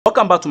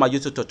Welcome back to my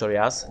YouTube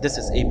tutorials. This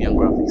is ABN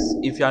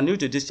Graphics. If you are new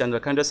to this channel,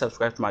 kindly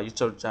subscribe to my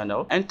YouTube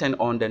channel and turn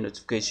on the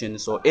notification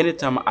so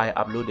anytime I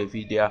upload a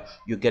video,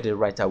 you get it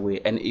right away.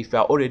 And if you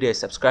are already a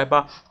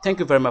subscriber, thank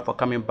you very much for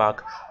coming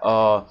back.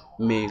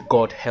 May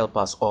God help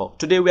us all.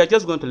 Today we are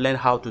just going to learn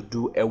how to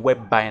do a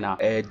web banner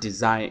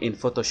design in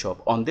Photoshop.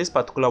 On this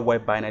particular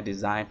web banner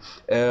design,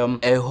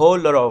 a whole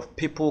lot of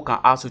people can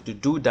ask you to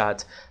do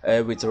that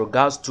with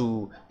regards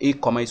to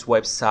e-commerce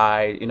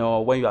website, you know,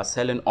 when you are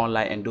selling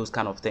online and those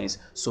kind of things.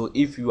 So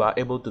if you are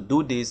able to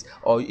do this,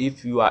 or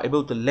if you are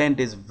able to learn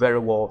this very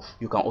well,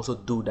 you can also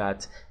do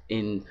that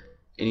in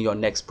your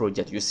next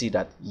project. You see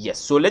that? Yes.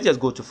 So let's just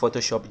go to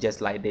Photoshop just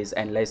like this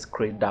and let's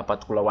create that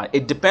particular one.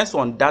 It depends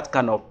on that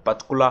kind of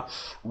particular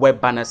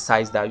web banner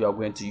size that you are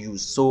going to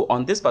use. So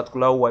on this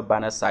particular web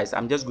banner size,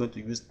 I'm just going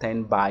to use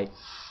 10 by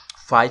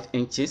 5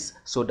 inches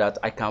so that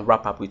I can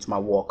wrap up with my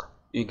work.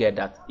 You get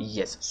that?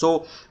 Yes.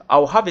 So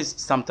I'll have it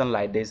something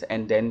like this,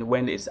 and then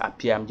when it's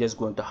up here, I'm just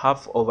going to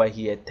have over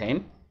here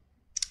 10.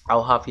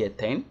 I'll have here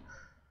 10,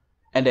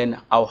 and then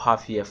I'll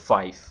have here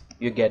 5.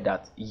 You get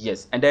that?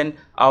 Yes. And then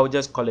I'll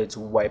just call it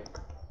web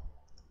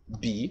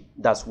B,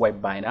 that's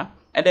web banner,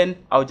 and then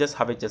I'll just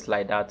have it just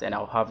like that, and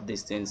I'll have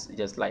these things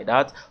just like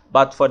that.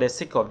 But for the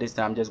sake of this,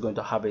 I'm just going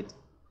to have it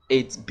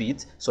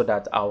 8-bit so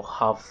that I'll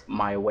have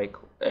my work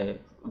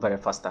very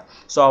faster.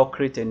 So I'll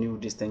create a new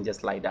distance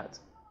just like that.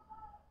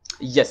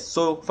 Yes.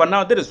 So for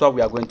now, that is what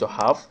we are going to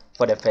have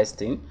for the first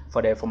thing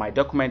for my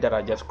document that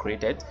I just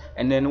created.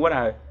 And then when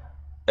I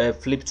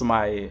flip to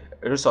my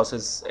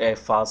resources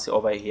files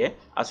over here,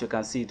 as you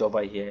can see it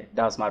over here,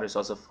 that's my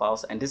resources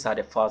files, and these are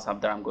the files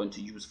that I'm going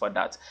to use for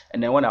that.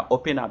 And then when I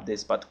open up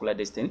this particular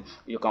thing,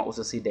 you can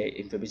also see the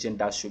information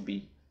that should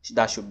be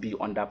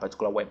on that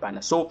particular web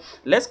banner. So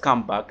let's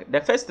come back. The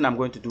first thing I'm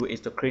going to do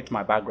is to create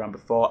my background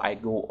before I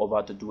go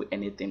over to do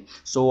anything.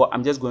 So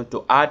I'm just going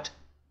to add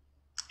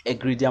a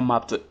gradient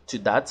map to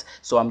that.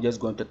 So I'm just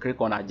going to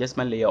click on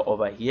adjustment layer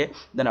over here,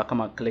 then I'll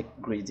come and click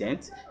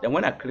gradient. Then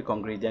when I click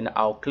on gradient,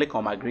 I'll click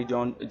on my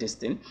gradient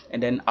distance,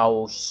 and then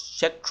I'll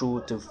check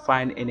through to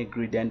find any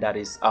gradient that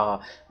is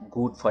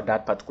good for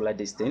that particular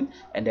distance,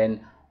 and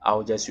then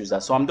I'll just use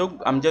that. So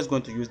I'm just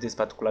going to use this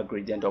particular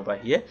gradient over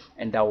here,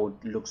 and that would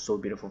look so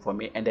beautiful for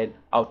me. And then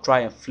I'll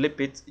try and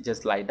flip it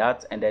just like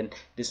that, and then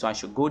this one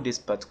should go this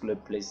particular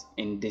place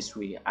in this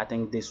way. I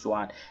think this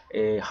one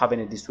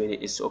having it this way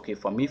is okay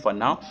for me for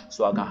now,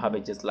 so I can have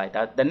it just like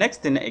that. The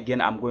next thing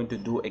again I'm going to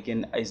do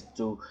again is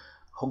to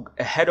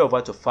head over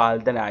to file,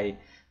 then I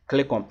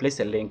click on place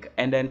a link,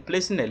 and then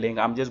placing a link,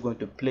 I'm just going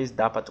to place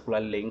that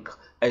particular link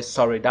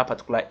that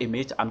particular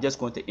image. I'm just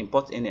going to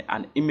import in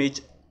an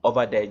image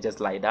over there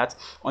just like that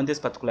on this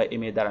particular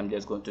image that I'm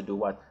just going to do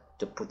what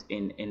to put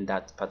in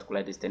that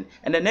particular distance.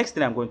 And the next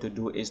thing I'm going to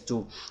do is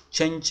to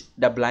change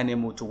the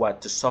blending mode to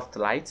what, to soft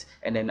light,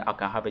 and then I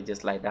can have it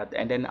just like that,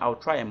 and then I'll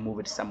try and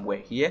move it somewhere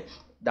here.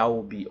 That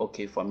will be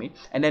okay for me.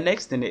 And the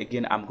next thing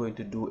again I'm going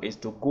to do is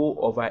to go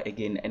over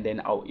again, and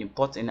then I'll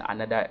import in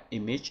another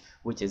image,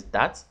 which is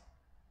that.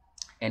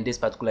 And this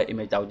particular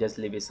image I'll just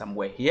leave it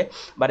somewhere here.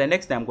 But the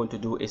next thing I'm going to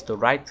do is to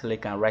right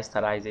click and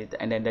rasterize it,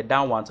 and then the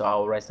down one, so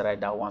I'll rasterize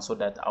that one so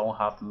that I won't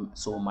have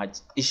so much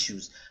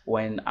issues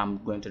when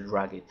I'm going to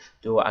drag it.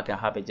 So I can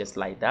have it just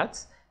like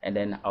that, and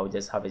then I'll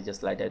just have it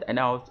just like that, and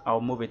I'll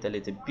move it a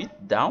little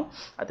bit down.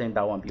 I think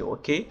that won't be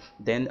okay.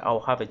 Then I'll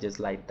have it just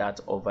like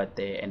that over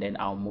there, and then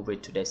I'll move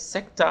it to the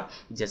sector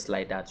just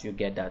like that. You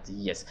get that?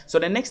 Yes. So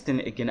the next thing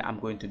again I'm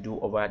going to do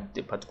over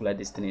the particular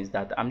distance is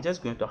that I'm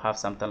just going to have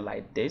something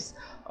like this.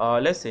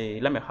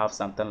 Let me have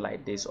something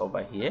like this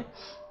over here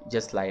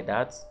just like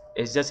that.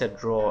 It's just a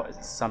draw,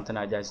 it's something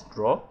I just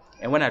draw.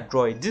 And when I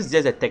draw it, this is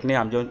just a technique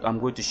I'm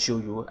going to show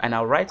you, and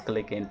I'll right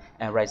click in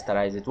and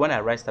rasterize it. When I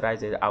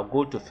rasterize it, I'll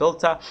go to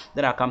filter,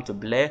 then I'll come to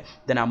blur,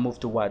 then I'll move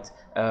to what,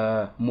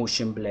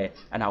 motion blur,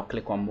 and I'll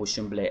click on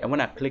motion blur. And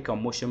when I click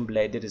on motion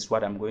blur, this is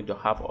what I'm going to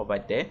have over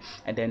there.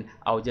 And then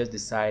I'll just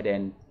decide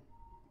and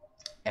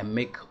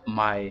make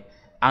my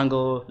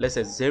angle, let's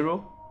say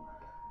 0,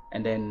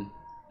 and then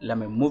let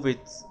me move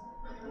it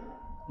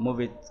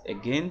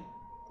again,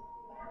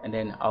 and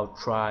then I'll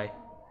try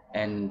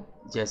and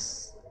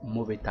just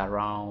move it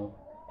around,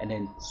 and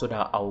then so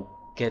that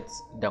I'll get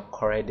the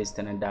correct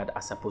distance that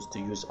I'm supposed to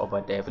use over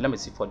there. Let me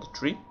see,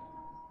 43,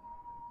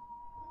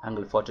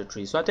 angle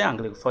 43. So I think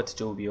angle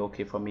 42 will be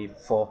okay for me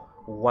for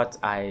what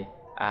I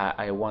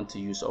want to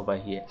use over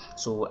here.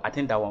 So I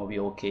think that one will be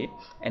okay.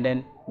 And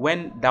then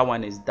when that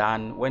one is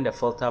done, when the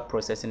filter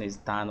processing is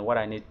done, what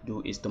I need to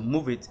do is to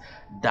move it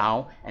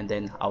down, and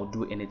then I'll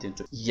do anything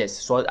to it. Yes.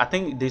 So I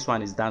think this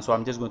one is done, so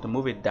I'm just going to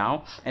move it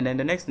down, and then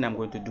the next thing I'm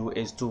going to do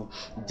is to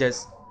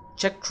just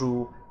check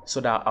through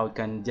so that I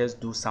can just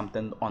do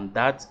something on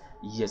that.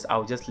 Yes,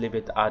 I'll just leave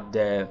it at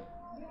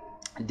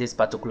this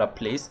particular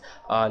place,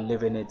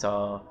 leaving it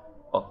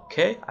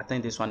okay. I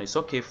think this one is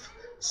okay.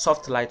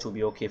 Soft light will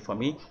be okay for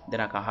me. Then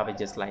I can have it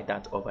just like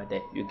that over there.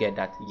 You get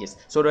that? Yes.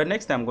 So the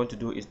next thing I'm going to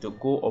do is to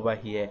go over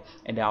here,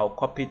 and then I'll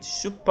copy it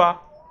super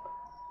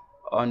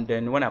And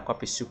then when I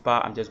copy super,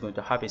 I'm just going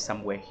to have it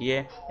somewhere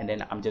here, and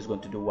then I'm just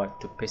going to do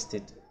what, to paste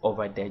it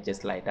over there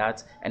just like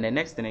that. And the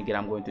next thing again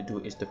I'm going to do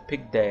is to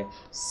pick the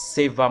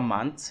saver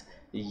month.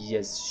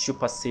 Yes,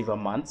 super saver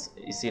month,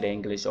 you see the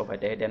English over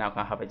there. Then I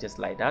can have it just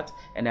like that,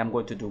 and I'm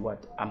going to do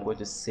what, I'm going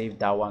to save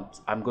that one,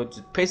 I'm going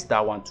to paste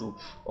that one too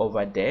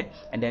over there.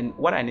 And then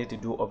what I need to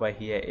do over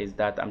here is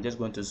that I'm just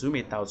going to zoom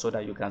it out so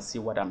that you can see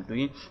what I'm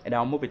doing, and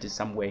I'll move it to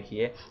somewhere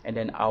here, and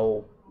then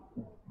I'll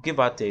give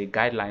out a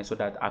guideline so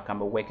that I can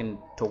be working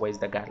towards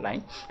the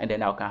guideline, and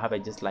then I can have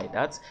it just like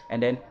that.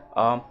 And then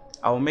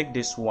I'll make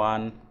this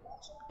one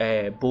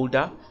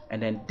bolder,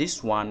 and then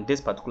this one,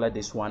 this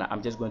one,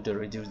 I'm just going to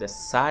reduce the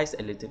size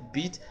a little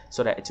bit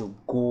so that it will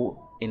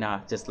go in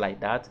just like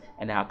that,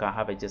 and then I can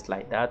have it just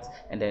like that.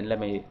 And then let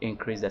me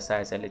increase the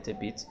size a little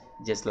bit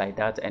just like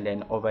that, and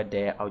then over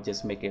there I'll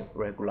just make it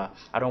regular.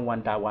 I don't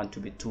want that one to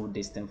be too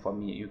distant for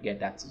me, you get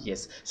that?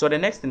 Yes. So the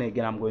next thing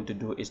again I'm going to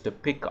do is to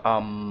pick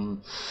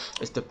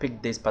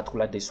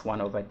this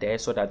one over there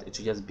so that it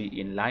will just be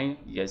in line.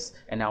 Yes.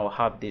 And I'll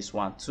have this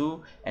one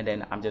too, and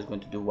then I'm just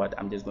going to do what,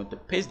 I'm just going to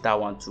paste that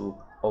one too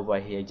over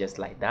here just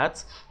like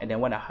that. And then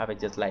when I have it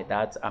just like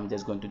that, I'm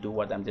just going to do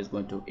what, I'm just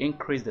going to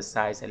increase the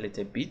size a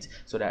little bit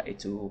so that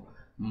it will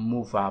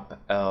move up,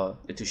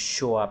 it will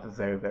show up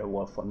very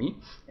well for me.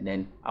 And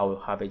then I will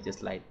have it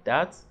just like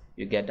that,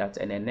 you get that.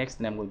 And then next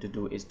thing I'm going to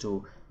do is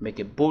to make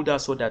it bolder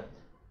so that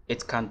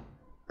it can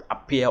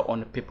appear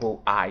on people's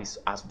eyes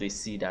as they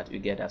see that, you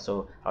get that.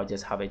 So I'll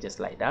just have it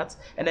just like that.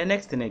 And the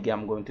next thing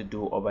again I'm going to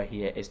do over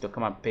here is to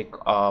come and pick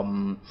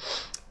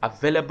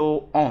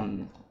available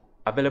on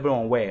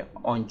where,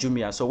 on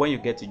Jumia. So when you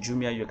get to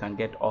Jumia, you can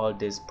get all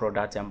this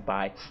product and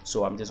buy.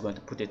 So I'm just going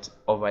to put it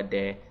over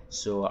there.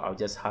 So I'll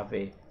just have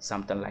a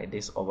something like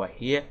this over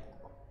here,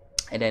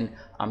 and then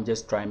I'm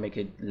just trying to make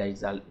it like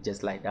that,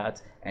 just like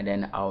that. And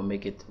then I'll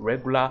make it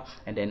regular,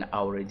 and then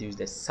I'll reduce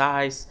the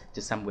size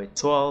to somewhere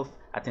 12.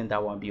 I think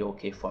that won't be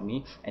okay for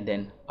me. And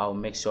then I'll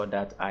make sure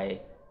that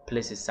I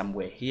place it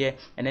somewhere here.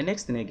 And the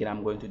next thing again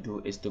I'm going to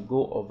do is to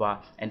go over,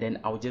 and then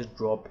I'll just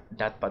drop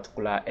that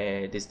particular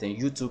this thing,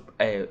 YouTube,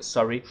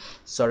 sorry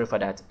for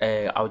that,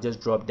 I'll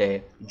just drop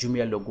the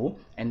Jumia logo,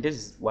 and this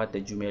is what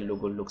the Jumia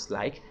logo looks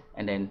like.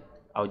 And then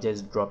I'll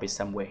just drop it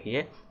somewhere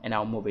here, and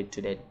I'll move it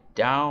to the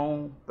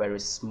down,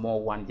 very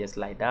small one just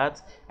like that,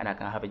 and I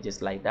can have it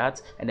just like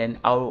that. And then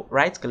I'll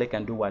right click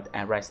and do what,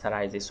 and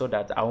rasterize it, so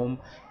that I won't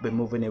be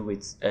moving it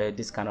with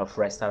this kind of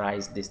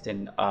rasterized this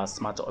thing,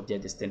 smart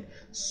object this thing,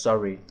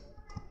 sorry.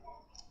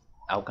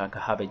 I can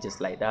have it just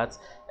like that.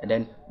 And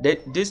then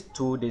these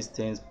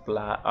things,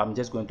 I'm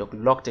just going to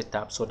lock it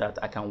up so that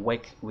I can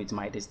work with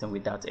my distance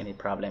without any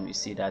problem, you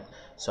see that.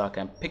 So I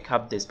can pick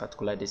up this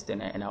particular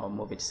distance and I'll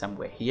move it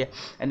somewhere here.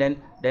 And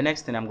then the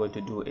next thing I'm going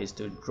to do is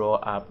to draw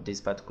up this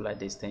particular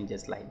distance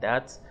just like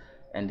that,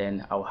 and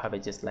then I'll have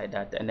it just like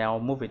that, and then I'll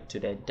move it to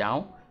the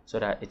down so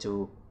that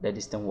the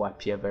distance will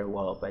appear very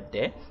well over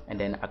there. And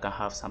then I can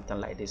have something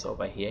like this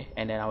over here,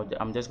 and then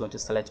I'm just going to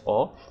select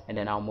all, and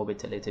then I'll move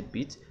it a little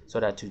bit so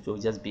that it will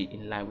just be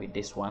in line with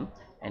this one.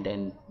 And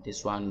then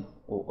this one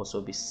will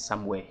also be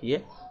somewhere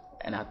here,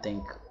 and I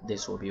think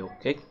this will be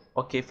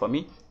okay for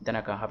me. Then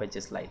I can have it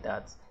just like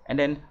that, and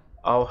then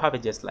I'll have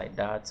it just like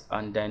that.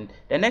 And then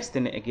the next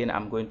thing again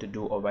I'm going to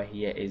do over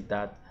here is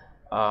that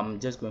I'm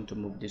just going to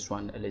move this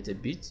one a little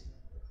bit.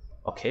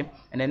 Okay,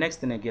 and the next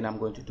thing again I'm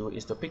going to do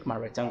is to pick my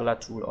rectangular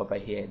tool over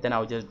here. Then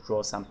I'll just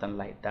draw something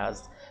like that,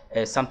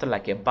 something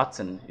like a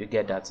button, you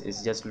get that.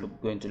 It's just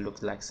going to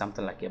look like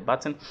something like a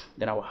button.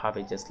 Then I will have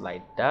it just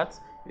like that,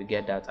 you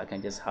get that. I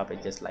can just have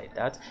it just like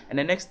that. And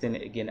the next thing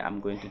again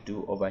I'm going to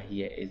do over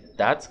here is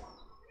that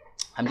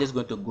I'm just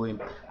going to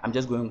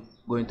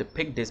going to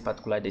pick this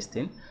particular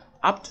distance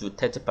up to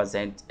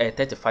 30%,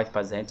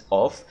 35%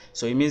 off.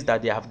 So it means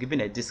that they have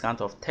given a discount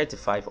of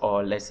 35,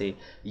 or let's say,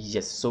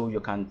 yes, so you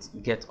can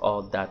get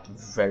all that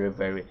very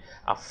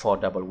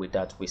affordable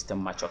without wasting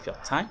much of your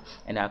time.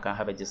 And I can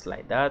have it just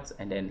like that,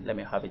 and then let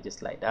me have it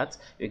just like that,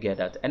 you get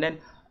that. And then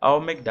I'll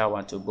make that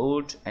one to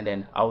bold, and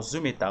then I'll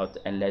zoom it out,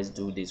 and let's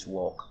do this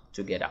work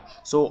together.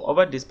 So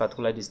over this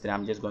particular distance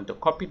I'm just going to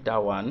copy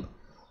that one,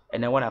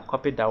 and then when I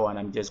copy that one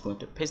I'm just going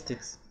to paste it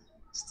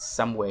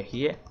somewhere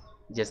here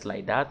just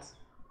like that.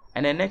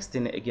 And the next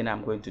thing again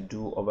I'm going to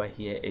do over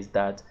here is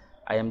that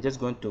I am just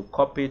going to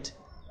copy it,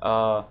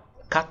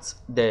 cut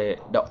the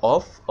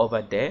off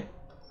over there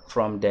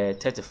from the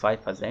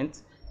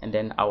 35%, and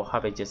then I'll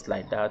have it just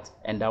like that,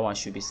 and that one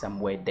should be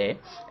somewhere there.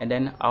 And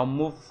then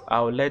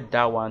I'll let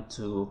that one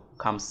to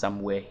come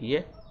somewhere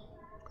here,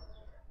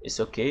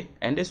 it's okay.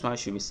 And this one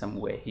should be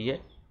somewhere here,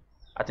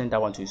 I think that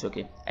one too is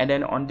okay. And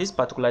then on this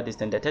particular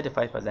distance, the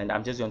 35%,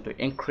 I'm just going to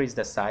increase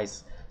the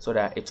size so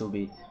that it will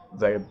be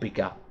very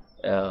bigger,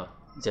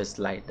 just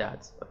like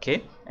that.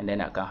 Okay, and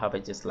then I can have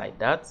it just like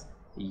that.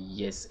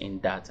 Yes, in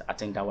that, I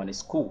think that one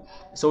is cool.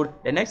 So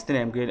the next thing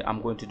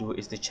I'm going to do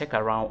is to check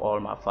around all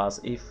my files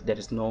if there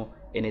is no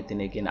anything.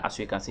 Again, as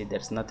you can see,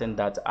 there's nothing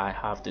that I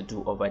have to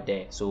do over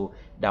there, so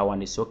that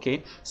one is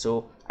okay.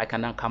 So I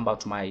can now come back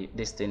to my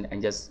distance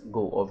and just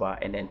go over,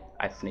 and then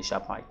I finish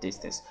up my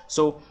distance.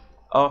 So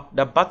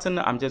The button,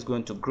 I'm just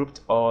going to group it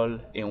all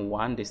in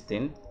one, this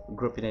thing,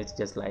 grouping it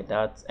just like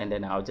that, and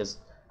then I'll just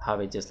have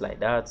it just like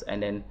that,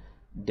 and then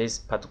this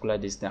particular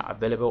distance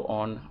available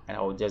on, and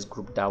I'll just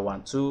group that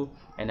one too,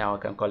 and now I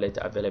can call it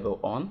available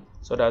on,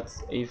 so that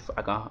if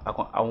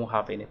I won't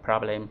have any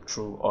problem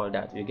through all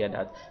that, you get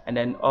that. And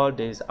then all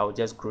this I'll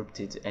just group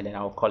it, and then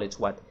I'll call it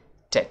what?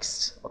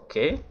 Text.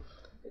 Okay,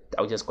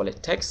 I'll just call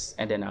it text,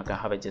 and then I can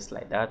have it just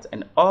like that.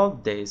 And all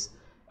this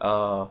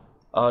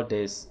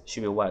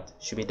should be what?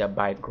 Should be the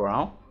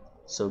background,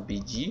 so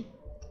BG,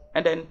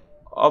 and then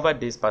over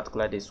this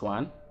particular, this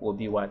one will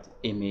be what?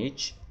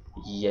 Image.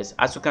 Yes,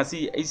 as you can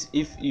see,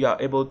 if you are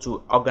able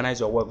to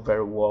organize your work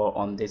very well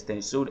on this thing,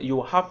 so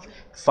you have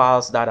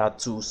files that are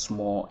too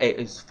small,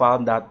 it's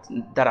files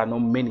that are not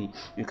many.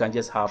 You can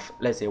just have,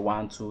 let's say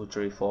 1 2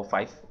 3 4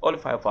 5, only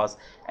 5 files,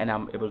 and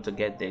I'm able to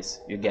get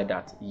this. You get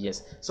that?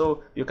 Yes.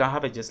 So you can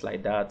have it just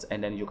like that,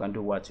 and then you can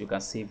do what? You can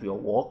save your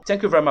work.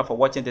 Thank you very much for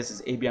watching. This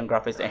is ABN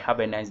Graphics, and have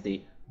a nice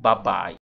day. Bye bye.